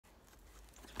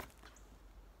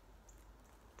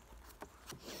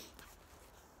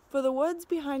for the woods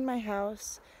behind my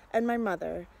house and my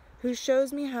mother, who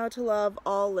shows me how to love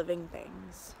all living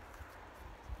things.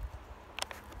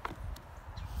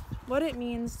 What it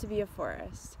means to be a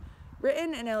forest,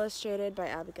 written and illustrated by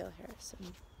Abigail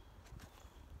Harrison.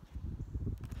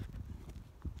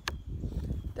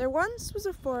 There once was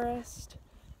a forest,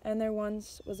 and there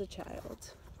once was a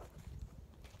child.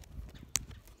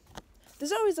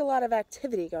 There's always a lot of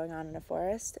activity going on in a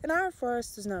forest, and our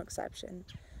forest was no exception.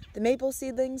 The maple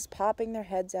seedlings popping their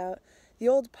heads out, the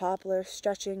old poplar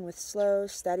stretching with slow,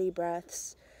 steady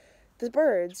breaths, the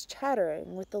birds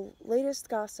chattering with the latest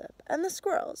gossip, and the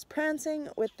squirrels prancing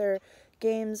with their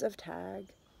games of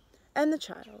tag. And the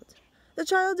child. The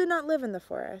child did not live in the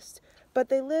forest, but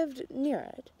they lived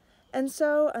near it. And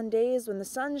so, on days when the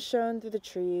sun shone through the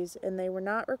trees and they were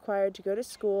not required to go to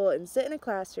school and sit in a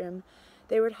classroom,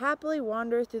 they would happily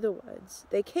wander through the woods.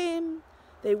 They came,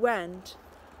 they went,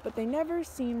 but they never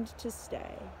seemed to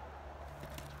stay.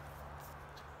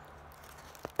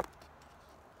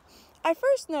 I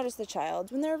first noticed the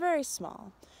child when they were very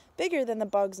small, bigger than the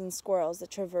bugs and squirrels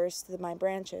that traversed my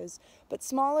branches, but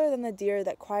smaller than the deer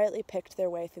that quietly picked their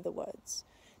way through the woods.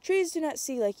 Trees do not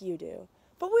see like you do,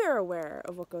 but we are aware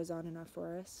of what goes on in our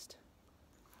forest.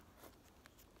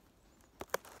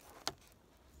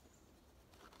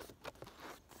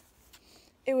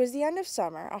 It was the end of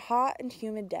summer, a hot and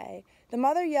humid day. The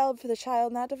mother yelled for the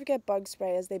child not to forget bug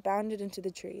spray as they bounded into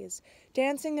the trees,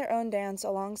 dancing their own dance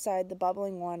alongside the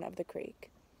bubbling one of the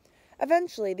creek.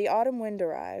 Eventually, the autumn wind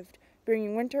arrived,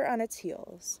 bringing winter on its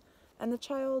heels, and the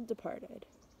child departed.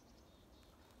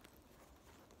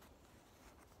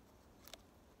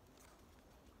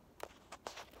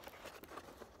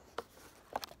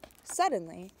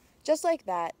 Suddenly, just like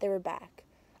that, they were back.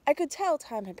 I could tell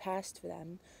time had passed for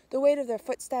them. The weight of their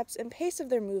footsteps and pace of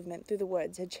their movement through the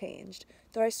woods had changed,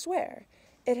 though I swear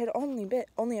it had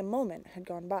only a moment had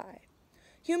gone by.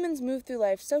 Humans move through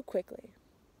life so quickly.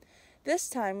 This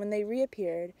time, when they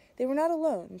reappeared, they were not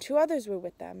alone. 2 others were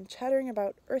with them, chattering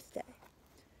about Earth Day.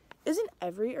 Isn't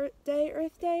every Earth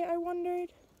Day, I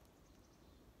wondered?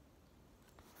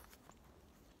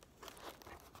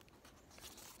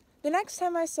 The next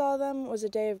time I saw them was a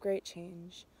day of great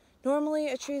change. Normally,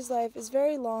 a tree's life is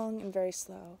very long and very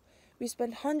slow. We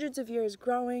spend hundreds of years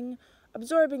growing,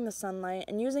 absorbing the sunlight,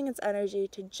 and using its energy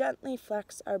to gently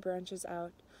flex our branches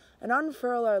out and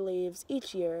unfurl our leaves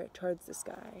each year towards the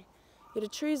sky. Yet a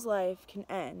tree's life can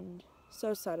end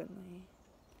so suddenly.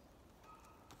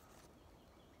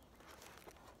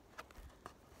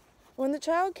 When the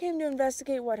child came to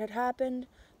investigate what had happened,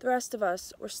 the rest of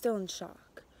us were still in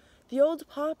shock. The old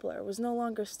poplar was no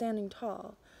longer standing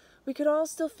tall. We could all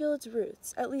still feel its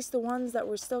roots, at least the ones that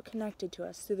were still connected to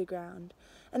us through the ground,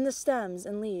 and the stems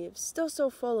and leaves still so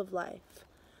full of life,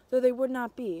 though they would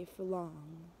not be for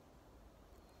long.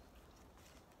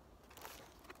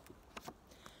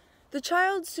 The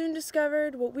child soon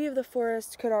discovered what we of the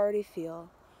forest could already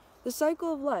feel. The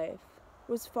cycle of life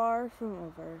was far from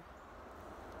over.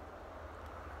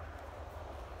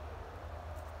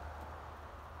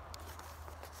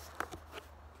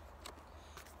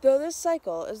 Though this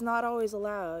cycle is not always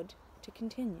allowed to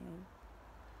continue.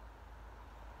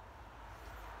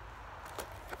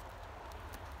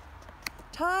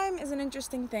 Time is an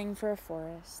interesting thing for a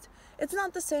forest. It's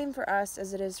not the same for us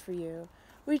as it is for you.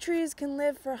 We trees can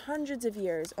live for hundreds of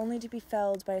years only to be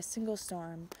felled by a single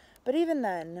storm, but even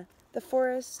then, the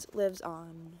forest lives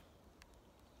on.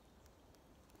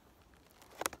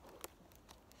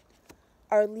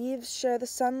 Our leaves share the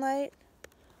sunlight,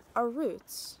 our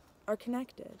roots are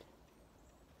connected.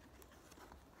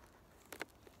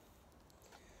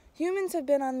 Humans have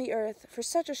been on the earth for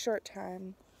such a short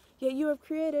time, yet you have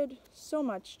created so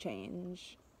much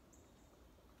change.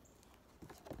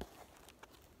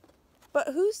 But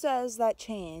who says that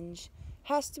change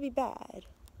has to be bad?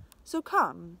 So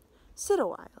come, sit a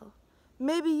while.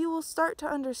 Maybe you will start to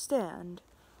understand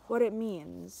what it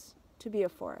means to be a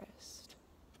forest.